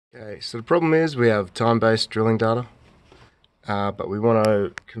Okay, so the problem is we have time-based drilling data, but we want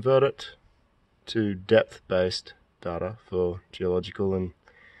to convert it to depth-based data for geological and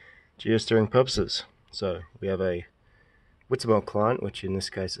geosteering purposes. So we have a WITSML client, which in this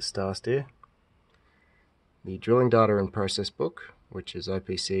case is direciton, the drilling data and process book, which is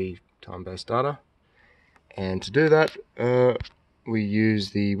OPC time-based data, and to do that we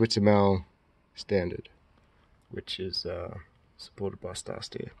use the WITSML standard, which is supported by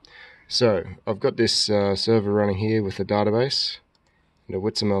direciton. So I've got this server running here with a database and a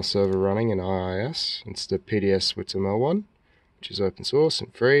WITSML server running in IIS. It's the PDS WITSML one, which is open source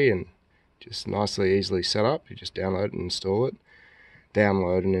and free and just nicely, easily set up. You just download and install it,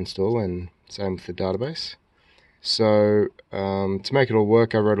 download and install, and same with the database. So to make it all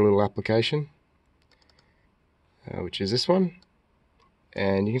work, I wrote a little application, which is this one.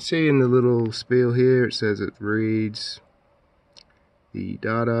 And you can see in the little spiel here, it says it reads the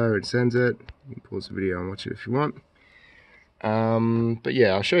data and sends it. You can pause the video and watch it if you want. But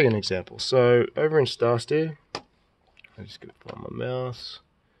yeah, I'll show you an example. So over in direciton, I'm just going to find my mouse.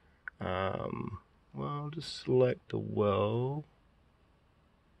 Well, I'll just select the well.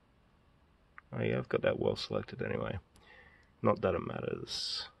 Oh yeah, I've got that well selected anyway. Not that it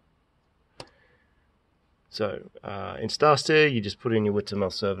matters. So in direciton, you just put in your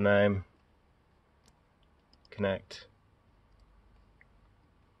WITSML server name, connect.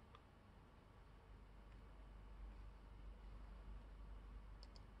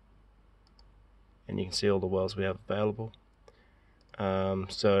 And you can see all the wells we have available.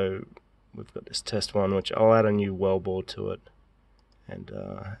 So we've got this test one, which I'll add a new well board to it and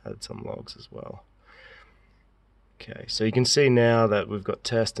add some logs as well. Okay, so you can see now that we've got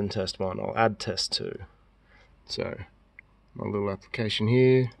test and test one. I'll add test two. So my little application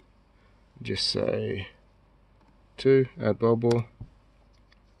here, just say two, add well bore,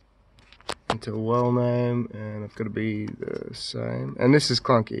 into a well name, and I've got to be the same. And this is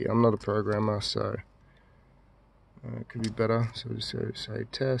clunky. I'm not a programmer, so it could be better. So we'll just say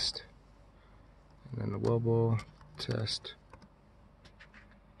test, and then the well bore test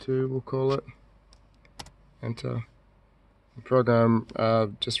 2, we'll call it. Enter. The program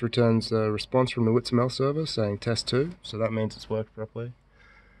just returns a response from the WITSML server saying test 2, so that means it's worked properly.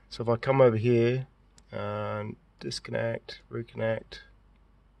 So if I come over here and disconnect, reconnect,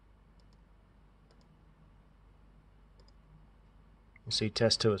 you see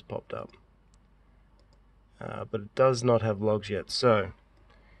test 2 has popped up. But it does not have logs yet. So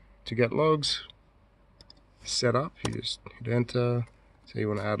to get logs set up, you just hit enter. So you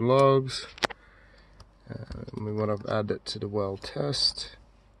want to add logs. We want to add it to the well test.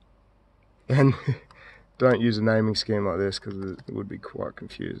 And don't use a naming scheme like this because it would be quite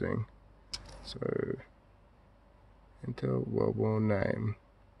confusing. So enter wellbore name.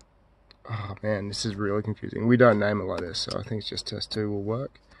 Oh man, this is really confusing. We don't name it like this, so I think it's just test 2 will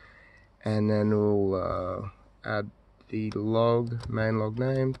work. And then we'll add the log, main log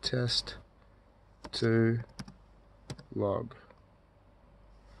name, test 2 log.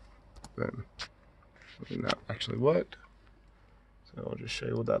 Boom. And that actually worked. So I'll just show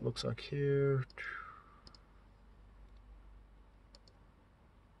you what that looks like here.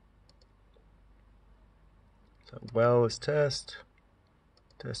 So well is test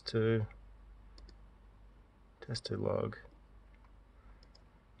 2, test 2 log.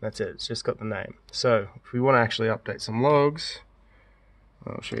 That's it, it's just got the name. So if we want to actually update some logs,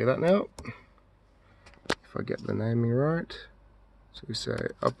 I'll show you that now. If I get the naming right. So we say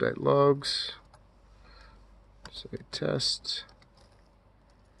update logs, say test,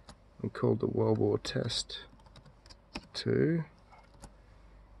 and call the wellbore test 2.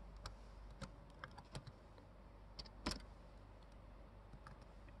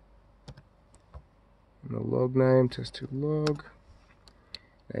 And the log name, test 2 log.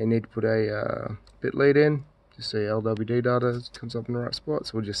 Now you need to put a bit lead in, just say LWD data comes up in the right spot,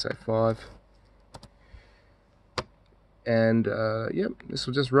 so we'll just say 5. And yep, this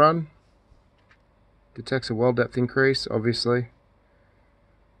will just run. Detects a well depth increase, obviously.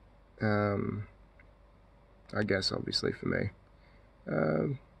 I guess obviously for me.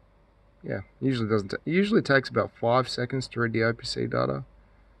 Yeah, usually takes about 5 seconds to read the OPC data.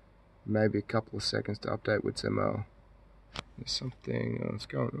 Maybe a couple of seconds to update WITSML. There's something it's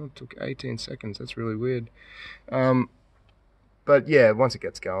going. Oh, it took 18 seconds. That's really weird. But yeah, once it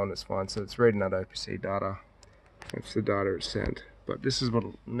gets going, it's fine. So it's reading that OPC data. If the data is sent. But this is what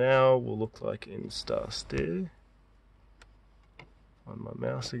it now will look like in direciton. On my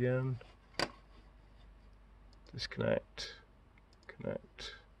mouse again. Disconnect.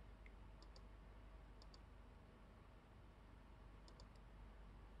 Connect.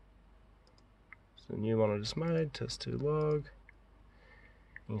 So the new one I just made, test2 log.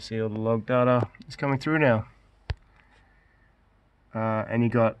 You can see all the log data is coming through now. And you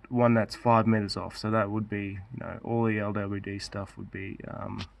got one that's 5 meters off, so that would be, all the LWD stuff would be,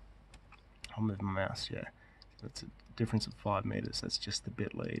 I'll move my mouse, yeah. That's a difference of 5 meters, that's just the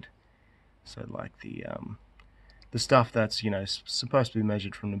bit lead. So like the stuff that's, supposed to be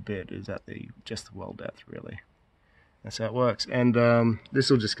measured from the bit is at just the well depth, really. That's how it works. And this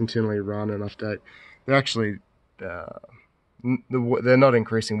will just continually run and update. They're actually, they're not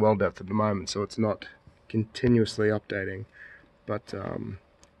increasing well depth at the moment, so it's not continuously updating. But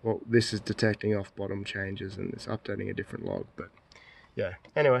well, this is detecting off bottom changes and it's updating a different log. But yeah,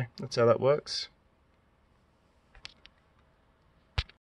 anyway, that's how that works.